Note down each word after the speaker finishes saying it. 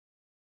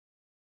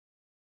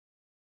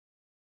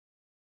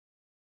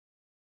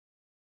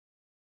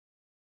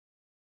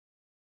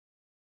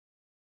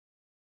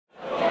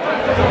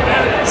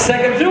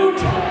Second suit,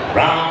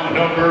 round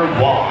number 1.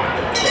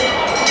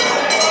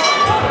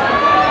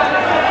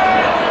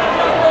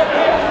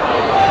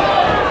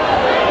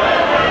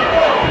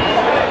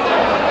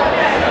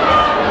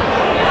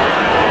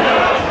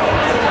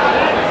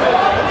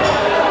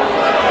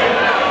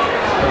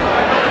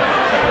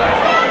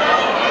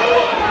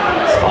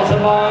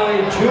 Sponsored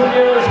by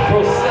Juniors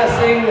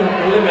Processing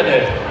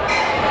Limited.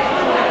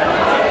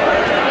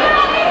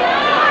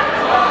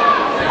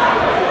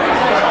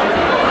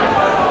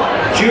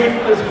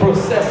 Juniors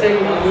Processing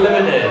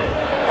Limited,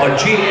 or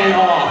GNR,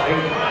 I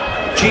think.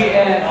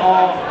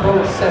 GNR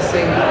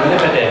Processing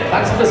Limited.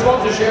 Thanks for the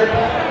sponsorship.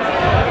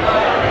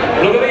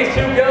 Look at these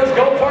 2 girls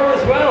go for it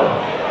as well.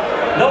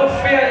 No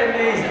fear in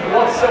these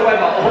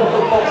whatsoever. All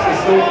the boxes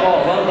so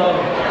far, well done.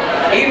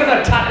 Even the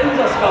tattoos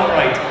are spelled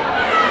right.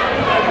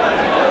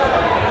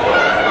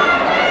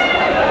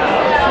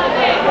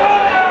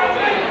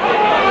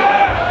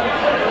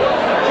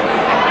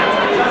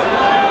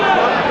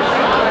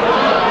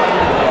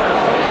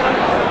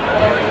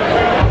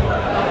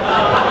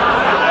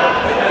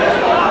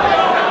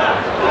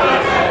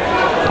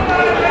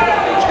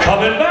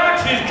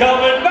 She's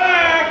coming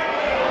back!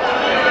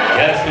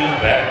 Guess who's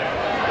back?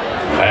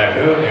 Back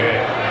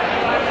again.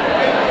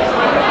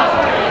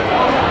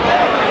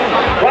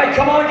 Right,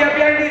 come on, get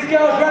behind these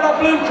girls. Red or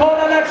blue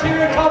corner, let's hear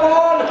it, come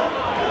on!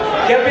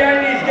 Get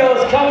behind these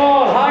girls, come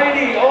on.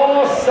 Heidi,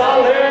 oh,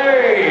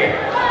 Sally!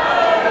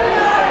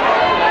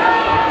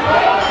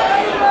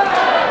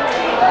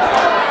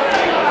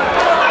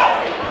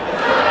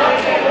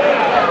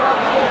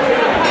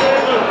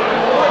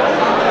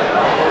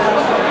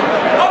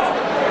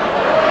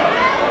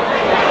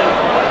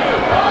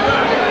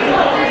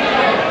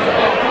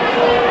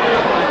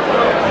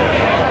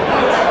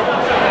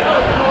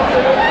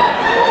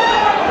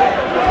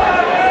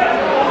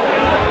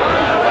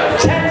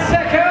 10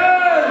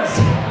 seconds!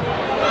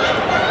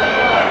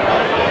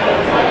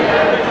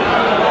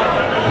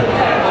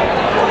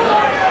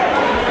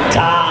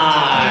 Time!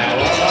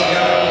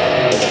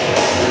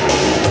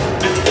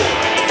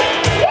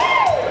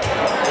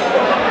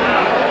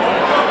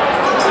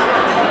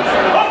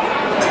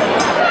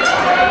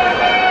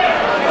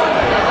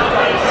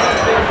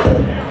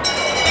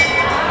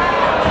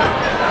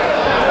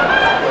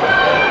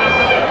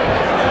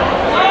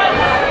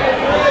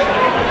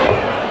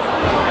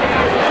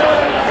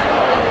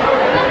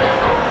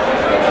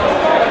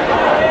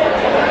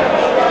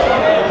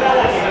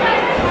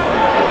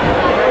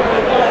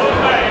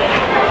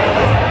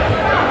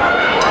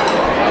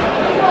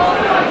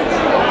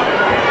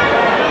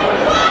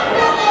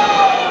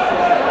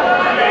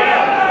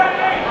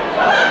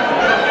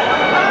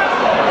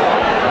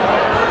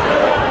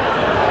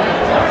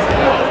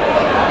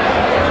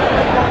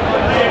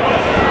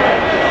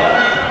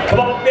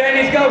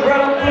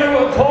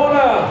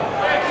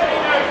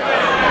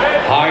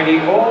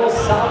 90 all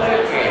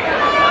solid.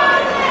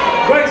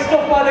 Great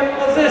stuff by the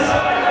causes.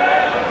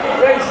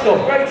 Great stuff,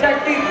 great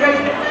technique,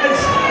 great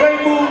fitness, great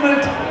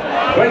movement,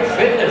 great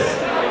fitness.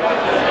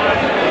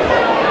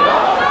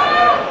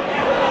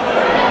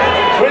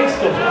 Great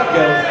stuff,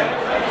 girls.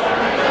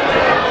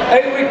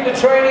 8 weeks of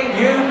training,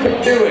 you can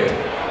do it.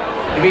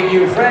 You meet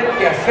your friend,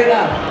 you're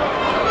fitter.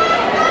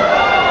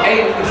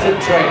 8 weeks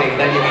of training,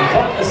 then you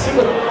become a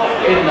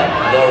superstar in the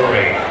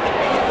ring.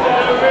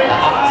 The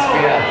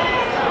atmosphere.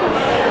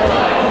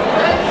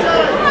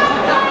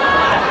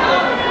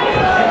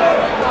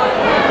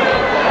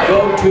 Go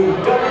to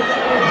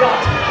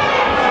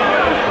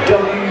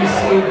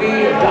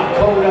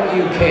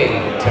www.wcb.co.uk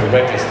to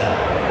register.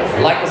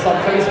 Like us on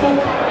Facebook,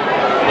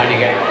 and you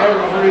get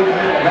every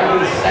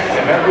second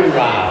of every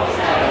round.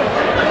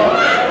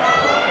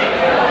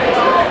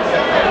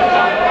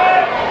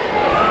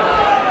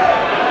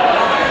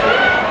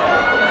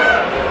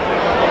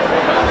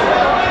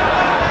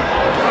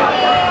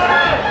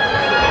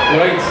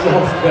 Great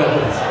stuff,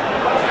 girls.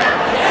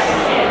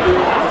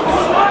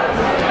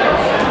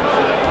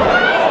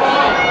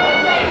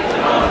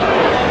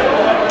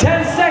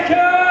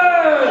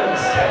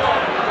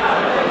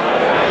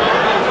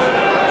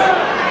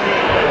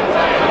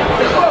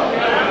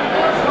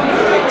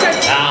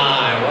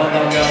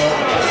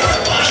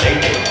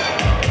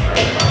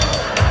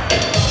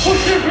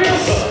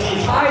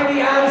 Heidi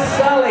and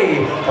Sally,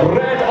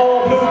 red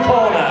or blue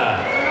corner.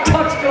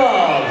 Touch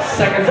gloves,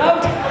 seconds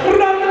out,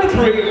 round number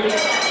 3.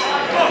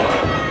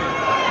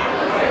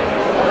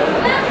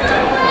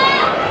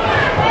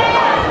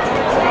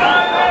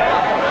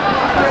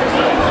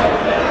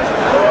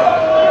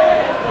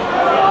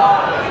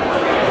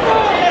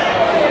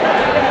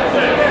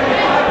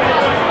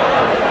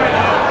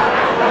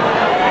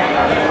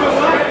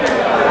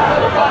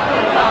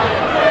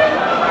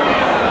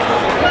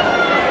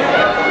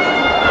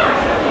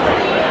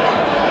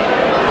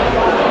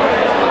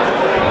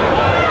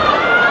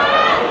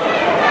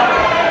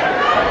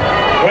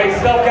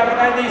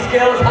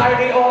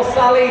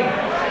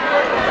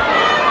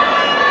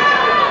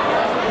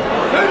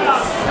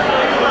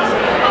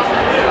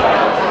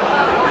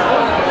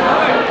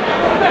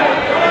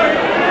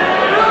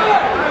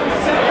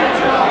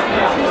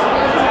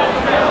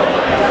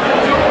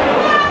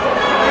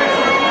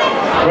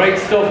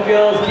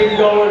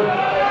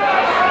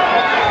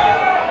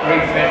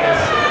 great fitness.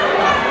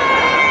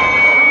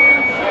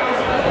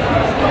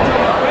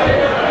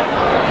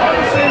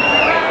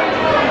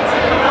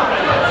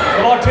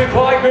 Come on, too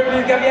quiet,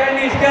 Grimsby, get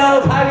behind these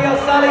girls. Heidi or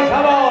Sally,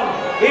 come on.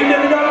 Even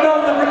if you don't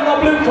know them from the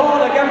blue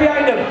corner, get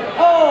behind them.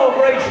 Oh,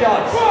 great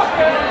shots.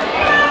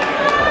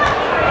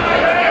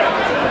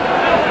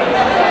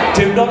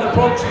 Do not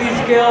approach these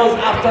girls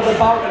after the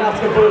bout and ask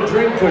them for a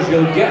drink because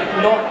you'll get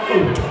knocked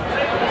out.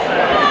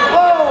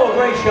 Oh,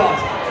 great shot.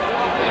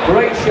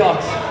 Great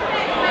shot.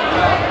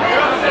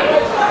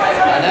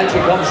 And then she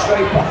comes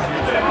straight back.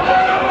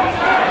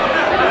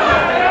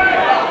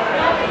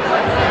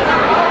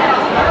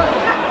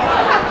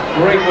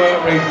 Great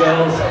work, Reed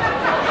girls.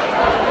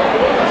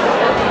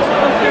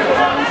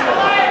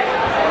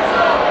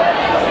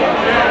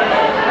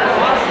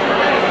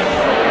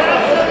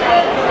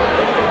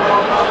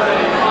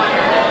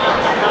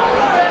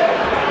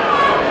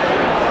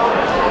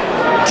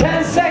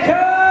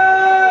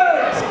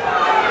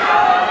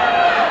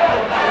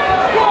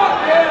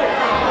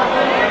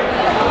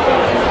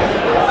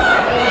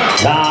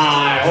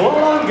 Time. Hold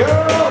on,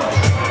 girls.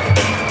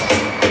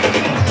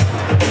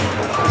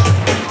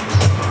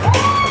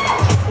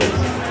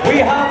 We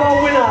have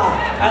a winner,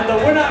 and the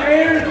winner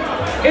is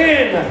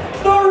in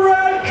the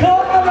red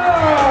corner,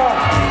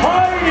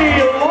 Heidi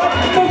like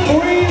the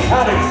Queen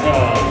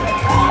Paddion.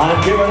 And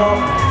give it up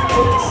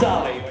to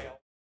Sally.